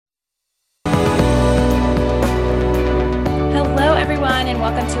everyone,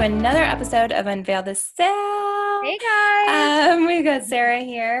 and welcome to another episode of Unveil the Sail. Hey guys! We've got Sarah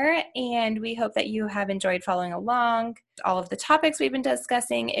here, and we hope that you have enjoyed following along all of the topics we've been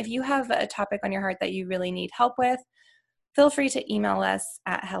discussing. If you have a topic on your heart that you really need help with, feel free to email us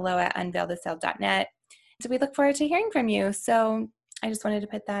at hello@unveilthesail.net. So we look forward to hearing from you. So I just wanted to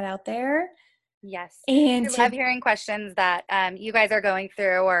put that out there. Yes, And we love hearing questions that you guys are going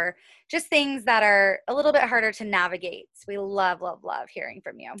through, or just things that are a little bit harder to navigate. So we love hearing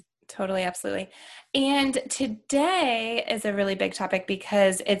from you. Totally, absolutely. And today is a really big topic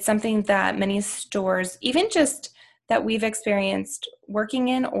because it's something that many stores, even just that we've experienced working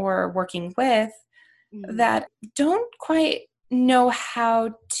in or working with, that don't quite know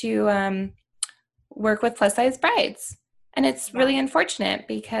how to work with plus size brides. And it's really unfortunate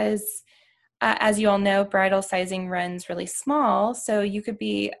because as you all know, bridal sizing runs really small. So you could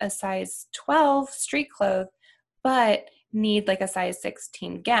be a size 12 street clothes, but need like a size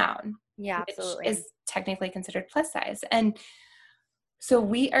 16 gown. Yeah, which absolutely. is technically considered plus size. And so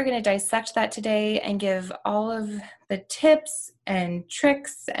we are going to dissect that today and give all of the tips and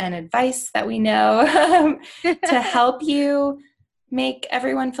tricks and advice that we know to help you make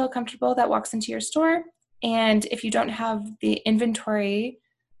everyone feel comfortable that walks into your store. And if you don't have the inventory,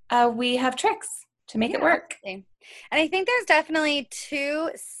 we have tricks to make it work. Absolutely. And I think there's definitely two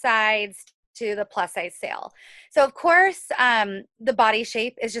sides to the plus size sale. So of course, the body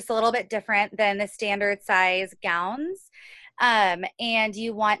shape is just a little bit different than the standard size gowns. And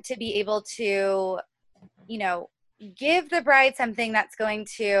you want to be able to, give the bride something that's going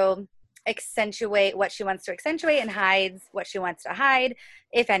to accentuate what she wants to accentuate and hides what she wants to hide,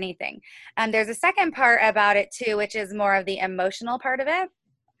 if anything. There's a second part about it too, which is more of the emotional part of it.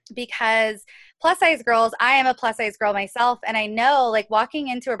 Because plus size girls, I am a plus size girl myself, and I know, like, walking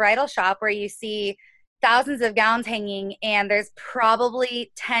into a bridal shop where you see thousands of gowns hanging and there's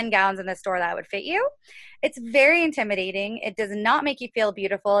probably 10 gowns in the store that would fit you, it's very intimidating. It does not make you feel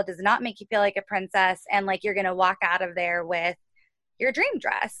beautiful. It does not make you feel like a princess and like you're going to walk out of there with your dream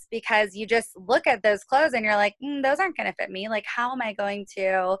dress, because you just look at those clothes and you're like, those aren't going to fit me. Like, how am I going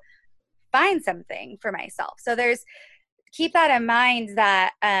to find something for myself? So keep that in mind,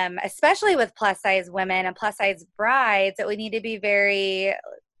 that especially with plus size women and plus size brides, that we need to be very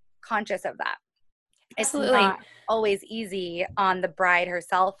conscious of that. Absolutely. It's not always easy on the bride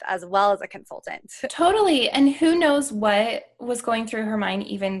herself as well as a consultant. Totally. And who knows what was going through her mind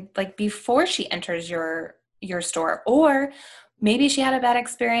even like before she enters your store, or maybe she had a bad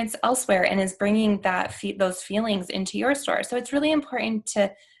experience elsewhere and is bringing those feelings into your store. So it's really important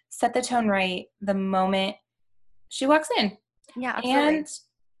to set the tone right the moment she walks in. Yeah, absolutely.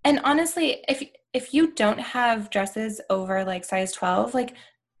 And honestly, if you don't have dresses over like size 12, like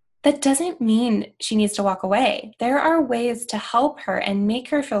that doesn't mean she needs to walk away. There are ways to help her and make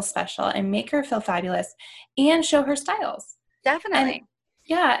her feel special and make her feel fabulous and show her styles. Definitely.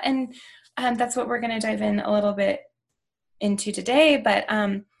 And that's what we're going to dive in a little bit into today. But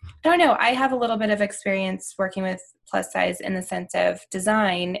I don't know. I have a little bit of experience working with plus size in the sense of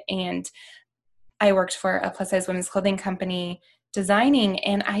design, and I worked for a plus size women's clothing company designing,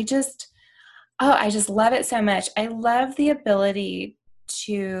 and I just love it so much. I love the ability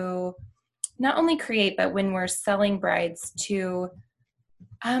to not only create, but when we're selling brides, to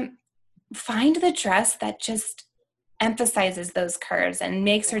find the dress that just emphasizes those curves and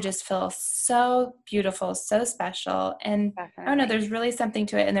makes her just feel so beautiful, so special. And Definitely. I don't know, there's really something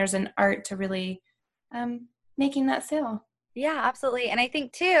to it, and there's an art to really making that sale. Yeah, absolutely. And I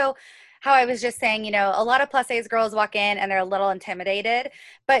think too, how I was just saying, a lot of plus size girls walk in and they're a little intimidated,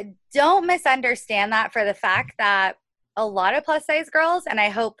 but don't misunderstand that for the fact that a lot of plus size girls, and I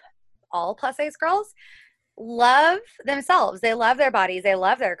hope all plus size girls, love themselves. They love their bodies. They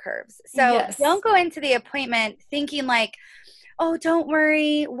love their curves. So Don't go into the appointment thinking like, oh, don't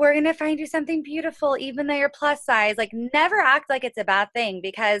worry, we're going to find you something beautiful, even though you're plus size. Like, never act like it's a bad thing,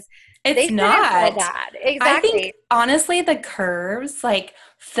 because it's not bad. Exactly. I think honestly, the curves like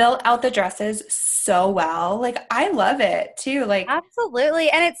fill out the dresses so well. Like, I love it too. Like,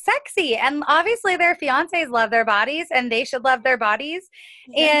 absolutely. And it's sexy. And obviously their fiancés love their bodies and they should love their bodies.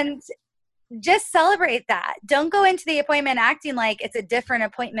 Yeah. And just celebrate that. Don't go into the appointment acting like it's a different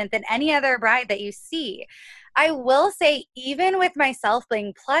appointment than any other bride that you see. I will say, even with myself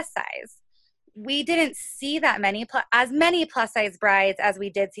being plus size, we didn't see that as many plus size brides as we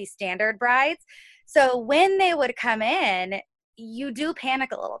did see standard brides. So when they would come in, you do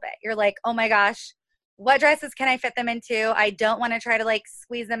panic a little bit. You're like, oh my gosh, what dresses can I fit them into? I don't want to try to like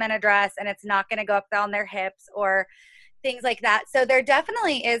squeeze them in a dress and it's not going to go up down their hips or things like that. So there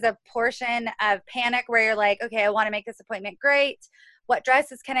definitely is a portion of panic where you're like, okay, I want to make this appointment great. what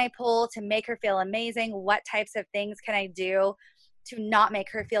dresses can I pull to make her feel amazing? What types of things can I do to not make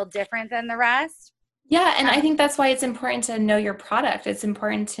her feel different than the rest? Yeah, and I think that's why it's important to know your product. It's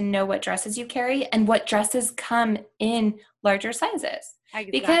important to know what dresses you carry and what dresses come in larger sizes.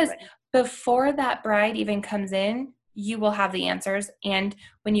 Because Exactly. before that bride even comes in, you will have the answers. And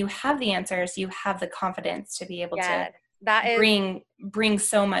when you have the answers, you have the confidence to be able to Yeah, that is, bring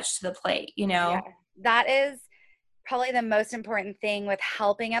so much to the plate, you yeah, know? that is probably the most important thing with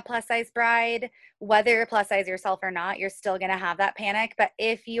helping a plus size bride. Whether you're plus size yourself or not, you're still going to have that panic. But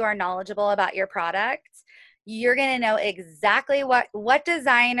if you are knowledgeable about your product, you're going to know exactly what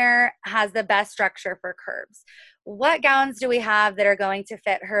designer has the best structure for curves. What gowns do we have that are going to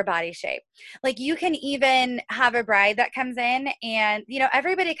fit her body shape? Like, you can even have a bride that comes in and,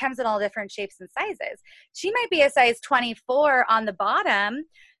 everybody comes in all different shapes and sizes. She might be a size 24 on the bottom,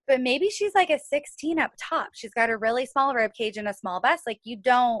 but maybe she's like a 16 up top. She's got a really small rib cage and a small bust. Like, you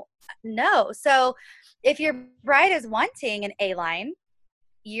don't know. So if your bride is wanting an A-line,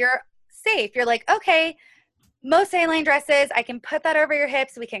 you're safe. You're like, okay, most A-line dresses, I can put that over your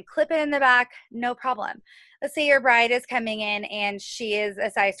hips. We can clip it in the back, no problem. Let's say your bride is coming in and she is a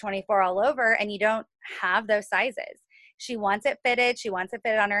size 24 all over and you don't have those sizes. She wants it fitted. She wants it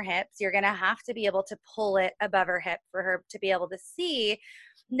fitted on her hips. You're going to have to be able to pull it above her hip for her to be able to see.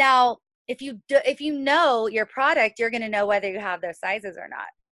 Now, if you know your product, you're going to know whether you have those sizes or not.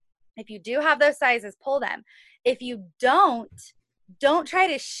 If you do have those sizes, pull them. If you don't try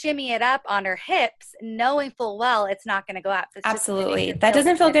to shimmy it up on her hips, knowing full well it's not going to go up. It's just going to make Absolutely. her That feel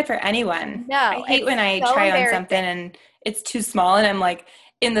doesn't feel timid. good for anyone. I No, hate it's when I so try on something embarrassing. and it's too small and I'm like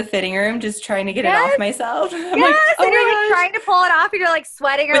in the fitting room just trying to get it off Yes, myself. I'm like, yes. oh And you're like my gosh, trying to pull it off and you're like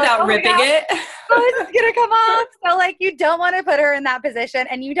sweating. You're like, without oh my ripping God, it. oh, this is going to come off. So like, you don't want to put her in that position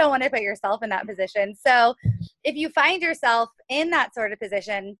and you don't want to put yourself in that position. So if you find yourself in that sort of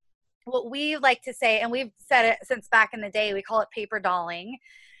position, what we like to say, and we've said it since back in the day, we call it paper dolling.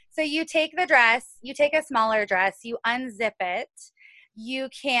 So you take the dress, you take a smaller dress, you unzip it. You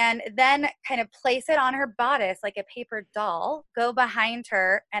can then kind of place it on her bodice like a paper doll, go behind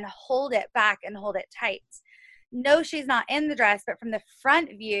her and hold it back and hold it tight. No, she's not in the dress, but from the front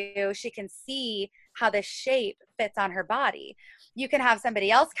view, she can see how the shape fits on her body. You can have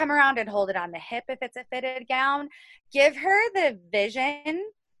somebody else come around and hold it on the hip if it's a fitted gown. Give her the vision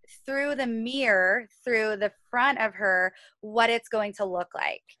through the mirror, through the front of her, what it's going to look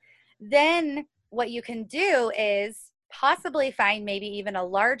like. Then what you can do is possibly find maybe even a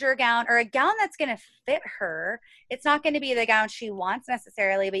larger gown or a gown that's going to fit her. It's not going to be the gown she wants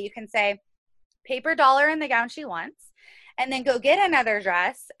necessarily, but you can say paper dollar in the gown she wants, and then go get another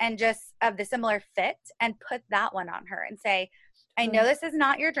dress and just of the similar fit and put that one on her and say, I know this is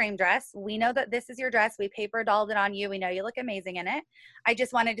not your dream dress. We know that this is your dress. We paper dolled it on you. We know you look amazing in it. I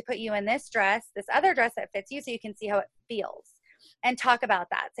just wanted to put you in this dress, this other dress that fits you so you can see how it feels. And talk about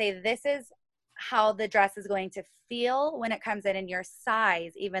that. Say, this is how the dress is going to feel when it comes in your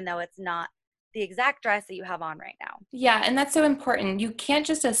size, even though it's not the exact dress that you have on right now. Yeah, and that's so important. You can't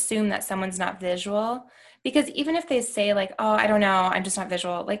just assume that someone's not visual because even if they say like, "Oh, I don't know, I'm just not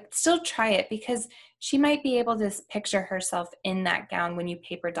visual," like still try it because she might be able to picture herself in that gown when you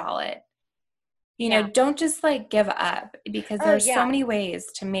paper doll it. Yeah. Don't just like give up because Oh, there's so yeah. many ways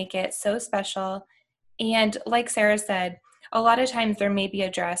to make it so special. And like Sarah said, a lot of times there may be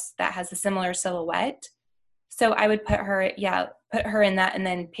a dress that has a similar silhouette. So I would put her in that and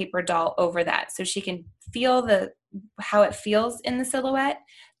then paper doll over that so she can feel how it feels in the silhouette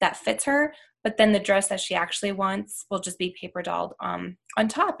that fits her. But then the dress that she actually wants will just be paper dolled on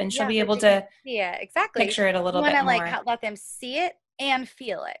top, and she'll Yeah, be so able she can to see it. Exactly. picture it a You little want bit to like more. let them see it and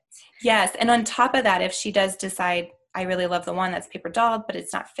feel it. Yes, and on top of that, if she does decide, I really love the one that's paper dolled, but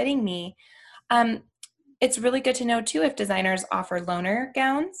it's not fitting me, um, it's really good to know too if designers offer loaner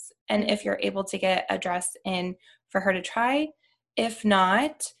gowns and if you're able to get a dress in for her to try. If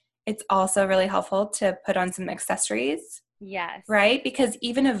not, it's also really helpful to put on some accessories, Yes. right? Because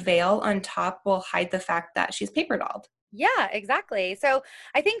even a veil on top will hide the fact that she's paper dolled. Yeah, exactly. So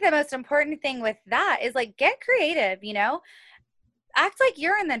I think the most important thing with that is like get creative, act like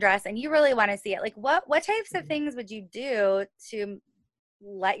you're in the dress and you really want to see it. Like what types of things would you do to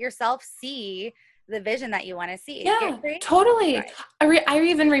let yourself see the vision that you want to see? Get Yeah, creative. totally. I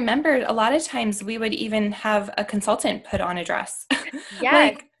even remembered a lot of times we would even have a consultant put on a dress. Yes.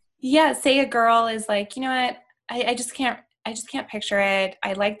 Like, yeah, say a girl is like, you know what, I just can't picture it.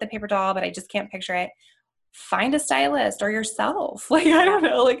 I like the paper doll, but I just can't picture it. Find a stylist or yourself. Like, I Yeah. don't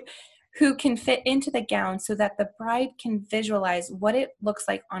know, like who can fit into the gown so that the bride can visualize what it looks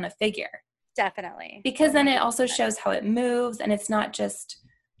like on a figure. Definitely. Because then it also shows how it moves, and it's not just,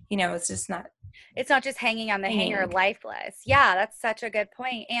 it's just not It's not just hanging on the hanger hanging. lifeless. Yeah, that's such a good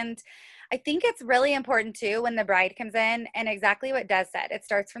point. And I think it's really important too when the bride comes in, and exactly what Des said, it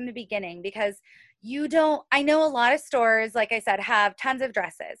starts from the beginning, because I know a lot of stores, like I said, have tons of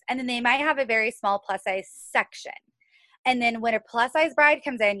dresses, and then they might have a very small plus size section. And then when a plus size bride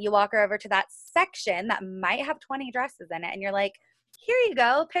comes in, you walk her over to that section that might have 20 dresses in it, and you're like, here you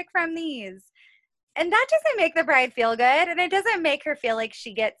go, pick from these. And that doesn't make the bride feel good, and it doesn't make her feel like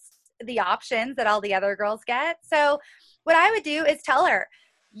she gets the options that all the other girls get. So what I would do is tell her,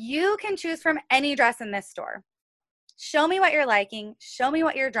 you can choose from any dress in this store. Show me what you're liking, show me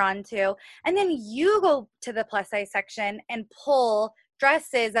what you're drawn to, and then you go to the plus size section and pull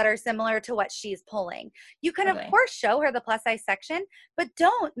dresses that are similar to what she's pulling. You can, of Totally. course, show her the plus size section, but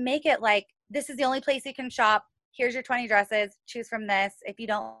don't make it like this is the only place you can shop. Here's your 20 dresses. Choose from this. If you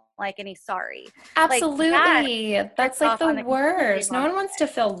don't like any, sorry. Like that Absolutely. gets That's like off the on the completely worst. No wrong one wants to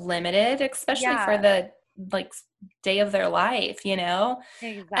feel limited, especially for Yeah, the like day of their life, you know? Um,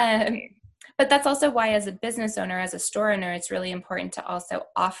 exactly. but that's also why, as a business owner, as a store owner, it's really important to also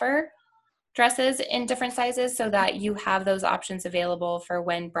offer dresses in different sizes so that you have those options available for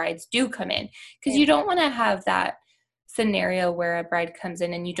when brides do come in. Because you don't want to have that scenario where a bride comes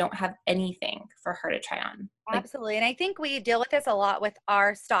in and you don't have anything for her to try on. Like, Absolutely. And I think we deal with this a lot with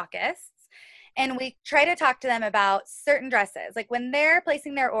our stockists. And we try to talk to them about certain dresses. Like when they're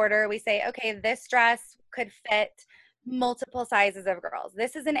placing their order, we say, okay, this dress could fit multiple sizes of girls.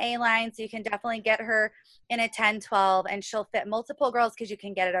 This is an A line, so you can definitely get her in a 10, 12, and she'll fit multiple girls because you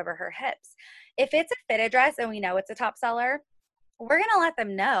can get it over her hips. If it's a fitted dress and we know it's a top seller, we're going to let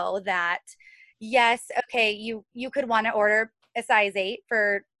them know that, yes, okay, you could want to order a size 8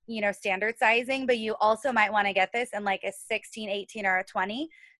 for standard sizing, but you also might want to get this in like a 16, 18, or a 20.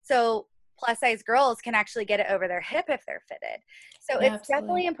 So plus size girls can actually get it over their hip if they're fitted. So yeah, it's absolutely.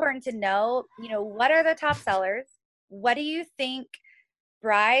 definitely important to know, what are the top sellers? What do you think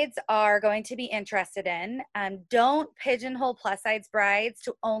brides are going to be interested in? Don't pigeonhole plus size brides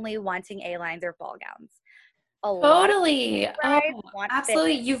to only wanting A lines or ball gowns. A lot of Totally. brides Oh, want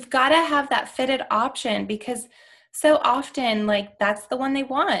absolutely. fitted. You've got to have that fitted option because so often, like, that's the one they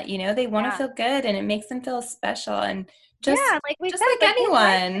want. They want to Yeah. feel good and it makes them feel special and Yeah, just like we just said, like like they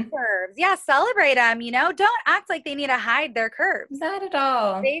like anyone. the curves. Yeah, celebrate them, Don't act like they need to hide their curves. Not at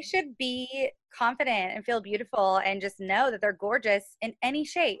all. They should be confident and feel beautiful and just know that they're gorgeous in any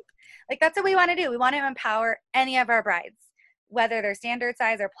shape. Like that's what we want to do. We want to empower any of our brides, whether they're standard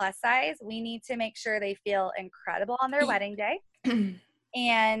size or plus size. We need to make sure they feel incredible on their wedding day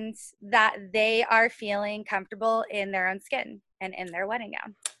and that they are feeling comfortable in their own skin and in their wedding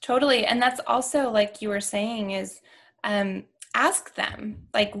gown. Totally. And that's also, like you were saying, is um, ask them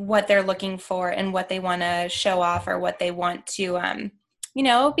like what they're looking for and what they want to show off or what they want to,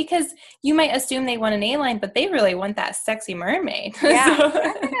 because you might assume they want an A-line, but they really want that sexy mermaid. Yeah, So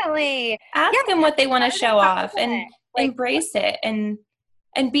definitely. Yeah, ask them what they want to part of the show off and compliment. Like, embrace it and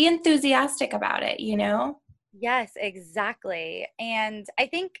be enthusiastic about it. yes, exactly. And I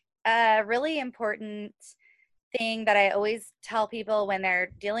think a really important thing that I always tell people when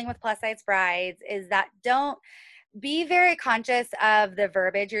they're dealing with plus size brides is that don't be very conscious of the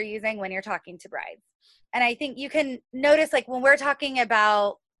verbiage you're using when you're talking to brides. And I think you can notice, like, when we're talking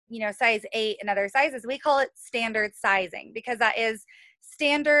about, size 8 and other sizes, we call it standard sizing because that is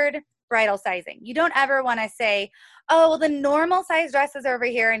standard bridal sizing. You don't ever want to say, oh, well, the normal size dresses are over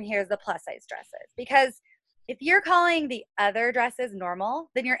here and here's the plus size dresses. Because if you're calling the other dresses normal,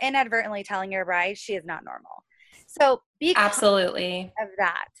 then you're inadvertently telling your bride she is not normal. So be Absolutely. of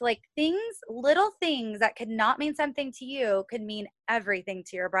that. Like little things that could not mean something to you could mean everything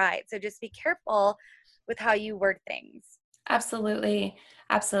to your bride. So just be careful with how you word things. Absolutely.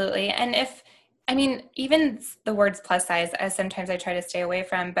 Absolutely. And even the words plus size, as sometimes I try to stay away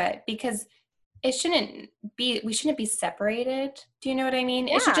from, but because we shouldn't be separated. Do you know what I mean?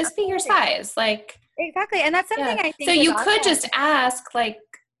 It should Yeah, just be your absolutely. size. Like, Exactly. And that's something yeah. I So think is you could awesome. just ask, like,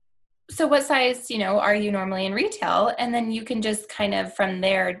 so what size, are you normally in retail? And then you can just kind of from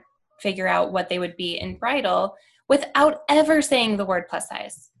there figure out what they would be in bridal without ever saying the word plus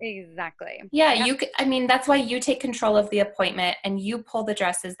size. Exactly. Yeah, Yep. that's why you take control of the appointment and you pull the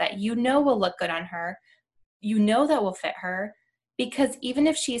dresses that will look good on her, that will fit her, because even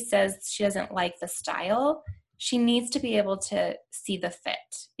if she says she doesn't like the style, she needs to be able to see the fit,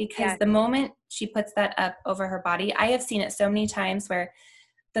 because Yes. the moment she puts that up over her body, I have seen it so many times where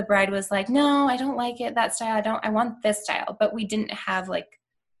the bride was like, no, I don't like it, that style, I want this style, but we didn't have like,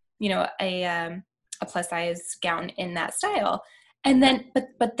 a plus size gown in that style. And then,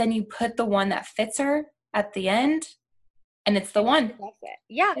 but then you put the one that fits her at the end, and it's the And one. she loves it.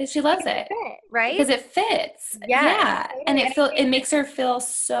 Yeah. And she loves Because it fit, right? because it fits. Yes, Yeah. And totally. And I it think, makes her feel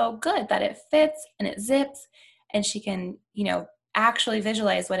so good that it fits and it zips, and she can, actually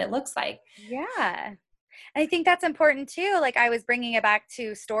visualize what it looks like. yeah. And I think that's important too. Like I was bringing it back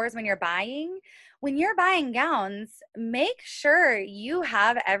to stores when you're buying. When you're buying gowns, make sure you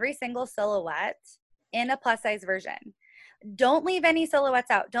have every single silhouette in a plus size version. Don't leave any silhouettes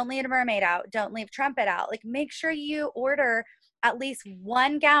out. Don't leave a mermaid out. Don't leave trumpet out. Like make sure you order at least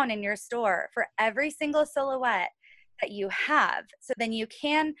one gown in your store for every single silhouette that you have. So then you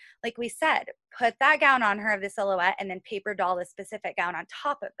can, like we said, put that gown on her of the silhouette and then paper doll the specific gown on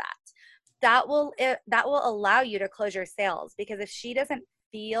top of that. That will allow you to close your sales, because if she doesn't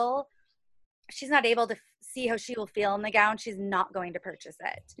feel, she's not able to see how she will feel in the gown, she's not going to purchase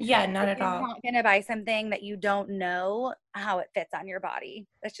it. Yeah, not Like, at you're all. not going to buy something that you don't know how it fits on your body.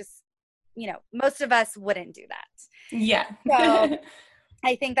 That's just, most of us wouldn't do that. Yeah. So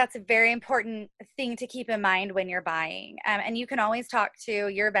I think that's a very important thing to keep in mind when you're buying. And you can always talk to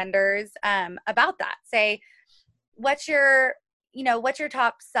your vendors about that. Say, what's your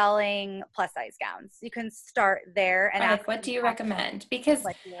top selling plus size gowns? You can start there and ask, What do you recommend? Because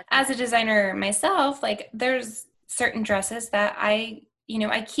what do you as a recommend? designer myself, like there's certain dresses that I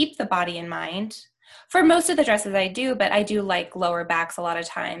keep the body in mind. For most of the dresses I do, but I do like lower backs a lot of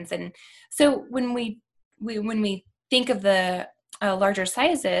times. And so when we think of the larger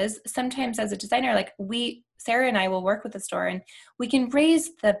sizes, sometimes as a designer, like Sarah and I will work with the store, and we can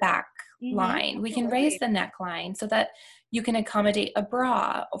raise the back line. We can raise Absolutely. the neckline so that you can accommodate a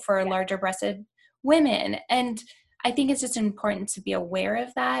bra for Yeah, larger breasted women. And I think it's just important to be aware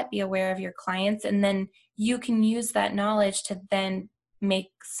of that, be aware of your clients, and then you can use that knowledge to then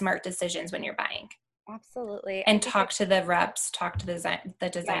make smart decisions when you're buying, absolutely. I and think talk it's, to the reps, talk to the yeah.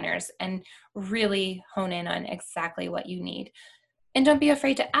 designers, and really hone in on exactly what you need. And don't be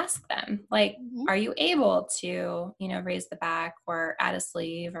afraid to ask them, like, Mhm. are you able to, raise the back or add a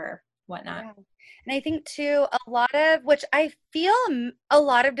sleeve or whatnot? Yeah. And I think too, a lot of, which I feel a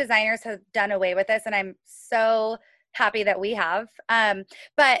lot of designers have done away with this, and I'm so happy that we have.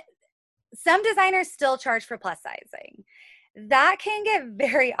 But some designers still charge for plus sizing. That can get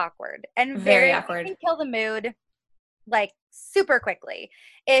very awkward and Very it awkward. can kill the mood like super quickly.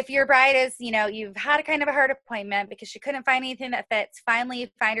 If your bride is, you've had a kind of a hard appointment because she couldn't find anything that fits, finally you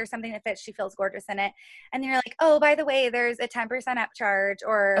find her something that fits, she feels gorgeous in it. And you're like, oh, by the way, there's a 10% upcharge,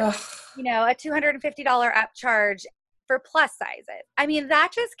 or, Ugh, a $250 upcharge for plus sizes. I mean,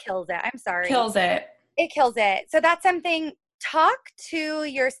 that just kills it. I'm sorry. kills it. It kills it. So that's something, talk to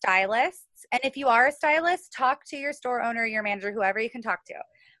your stylists. And if you are a stylist, talk to your store owner, your manager, whoever you can talk to.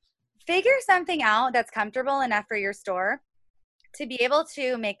 Figure something out that's comfortable enough for your store to be able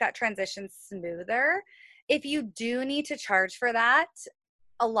to make that transition smoother. If you do need to charge for that,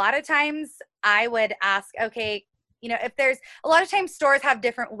 a lot of times I would ask, okay, if there's a lot of times stores have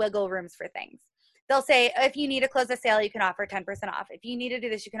different wiggle rooms for things. They'll say, if you need to close a sale, you can offer 10% off. If you need to do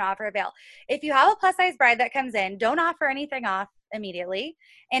this, you can offer a bail. If you have a plus size bride that comes in, don't offer anything off immediately.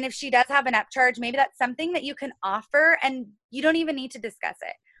 And if she does have an upcharge, maybe that's something that you can offer and you don't even need to discuss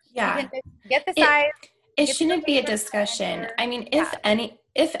it. You can Yeah. just get the It size, it get the shouldn't be a quotation from the discussion. manager. I mean, Yeah,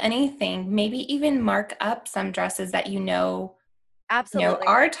 if anything, maybe even mark up some dresses that absolutely.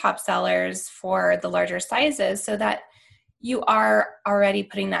 are top sellers for the larger sizes, so that you are already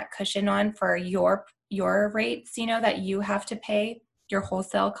putting that cushion on for your rates, that you have to pay your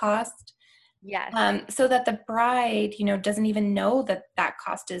wholesale cost. Yes. So that the bride, doesn't even know that that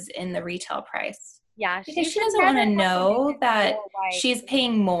cost is in the retail price. Yeah, Because she she should doesn't want never to have to make know it that feel like, she's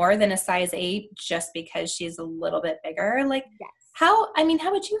paying more than a size 8 just because she's a little bit bigger. Like, yes. how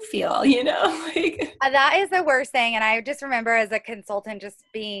would you feel, Like, That is the worst thing. And I just remember as a consultant just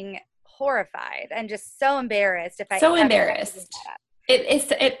being horrified and just so embarrassed if I so ever had to bring embarrassed. that up.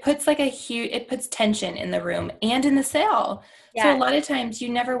 It puts like it puts tension in the room and in the sale. So a Yes. lot of times you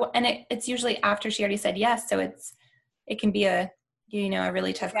never, and it's usually after she already said yes. So it can be a really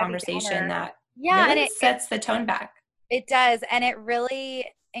A tough Debbie conversation Downer. that Yeah. And really sets the tone back. it does. And it really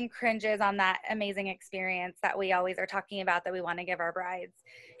encringes on that amazing experience that we always are talking about that we want to give our brides.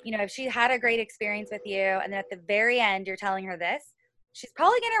 If she had a great experience with you and then at the very end you're telling her this, she's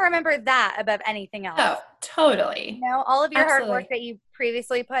probably going to remember that above anything else. Oh, totally. All of your hard work Absolutely. that you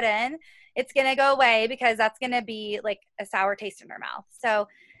previously put in, it's going to go away because that's going to be like a sour taste in her mouth. So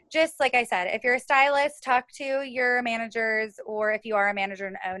just like I said, if you're a stylist, talk to your managers, or if you are a manager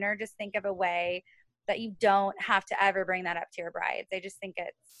and owner, just think of a way that you don't have to ever bring that up to your brides. I just think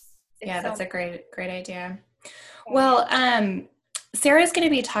it's Yeah, so that's a important. great idea. So, Well, Sarah's going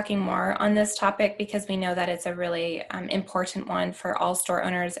to be talking more on this topic because we know that it's a really important one for all store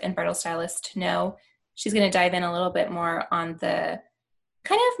owners and bridal stylists to know. She's going to dive in a little bit more on the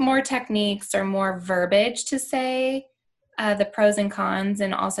kind of more techniques or more verbiage to say, the pros and cons,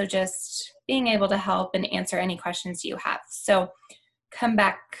 and also just being able to help and answer any questions you have. So come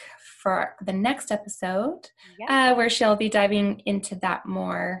back for the next episode where she'll be diving into that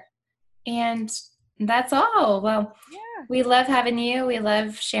more. And that's all. Well, we love having you. We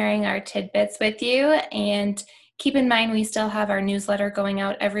love sharing our tidbits with you. And keep in mind, we still have our newsletter going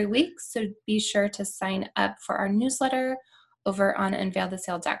out every week. So be sure to sign up for our newsletter over on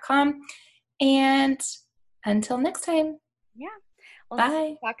unveilthesale.com. And until next time. Yeah. Well,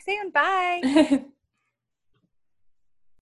 bye. Talk soon. Bye.